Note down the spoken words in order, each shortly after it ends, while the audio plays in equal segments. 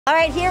All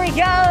right, here we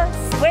go.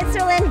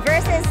 Switzerland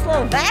versus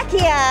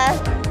Slovakia.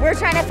 We're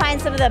trying to find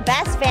some of the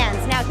best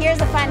fans. Now, here's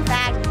a fun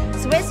fact.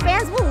 Swiss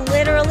fans will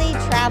literally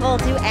travel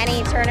to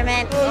any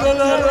tournament.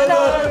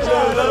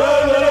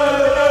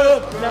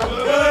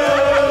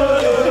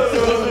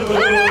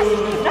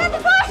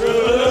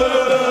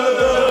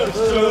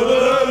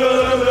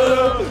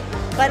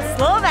 But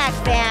Slovak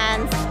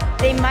fans,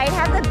 they might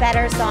have the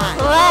better song.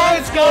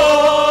 Let's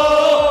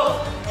go!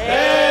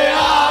 Hey,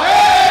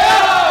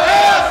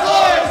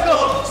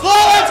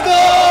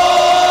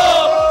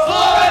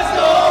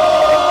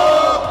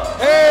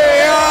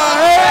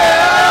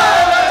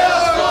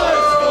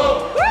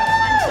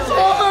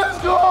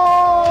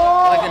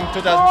 Like in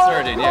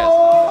 2013, yes.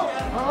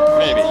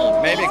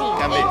 Maybe it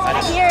can be.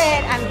 I hear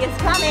it. It's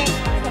coming.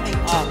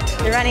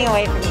 You're running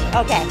away from me.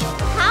 Okay.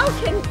 How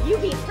can you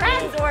be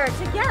friends or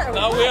together?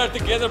 Now we are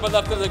together, but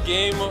after the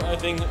game, I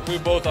think we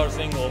both are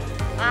single.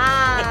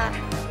 Ah.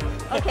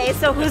 Okay,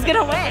 so who's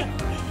gonna win?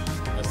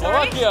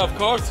 Slovakia, of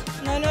course.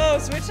 No,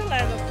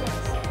 Switzerland, of course.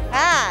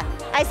 Ah,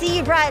 I see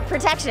you brought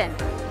protection.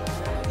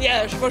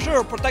 Yeah, for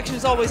sure. Protection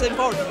is always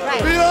important.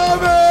 Right.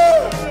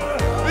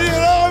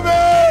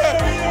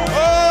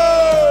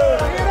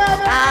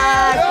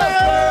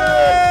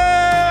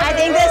 I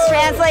think this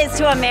translates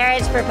to a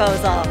marriage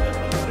proposal.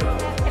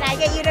 Can I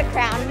get you to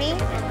crown me?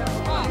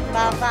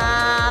 Ba,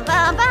 ba,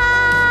 ba, ba,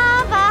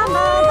 ba, ba,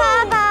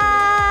 ba, ba.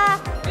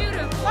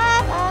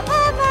 Ba, ba,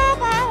 ba, ba,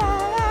 ba, ba.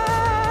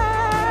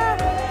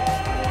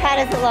 How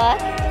does it look?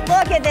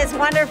 Look at this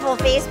wonderful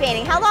face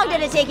painting. How long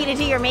did it take you to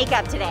do your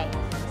makeup today?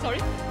 Sorry?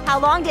 How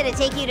long did it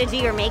take you to do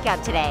your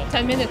makeup today?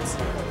 10 minutes.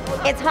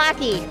 It's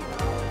hockey.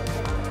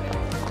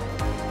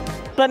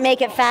 But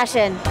make it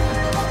fashion.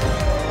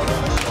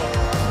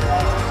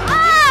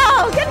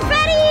 Oh,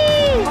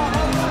 confetti!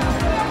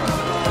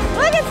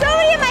 Look at so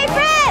many of my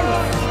friends!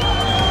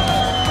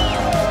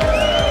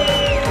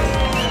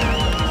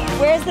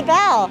 Where's the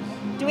bell?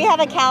 Do we have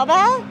a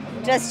cowbell?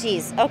 Just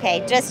cheese.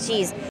 Okay, just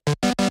cheese.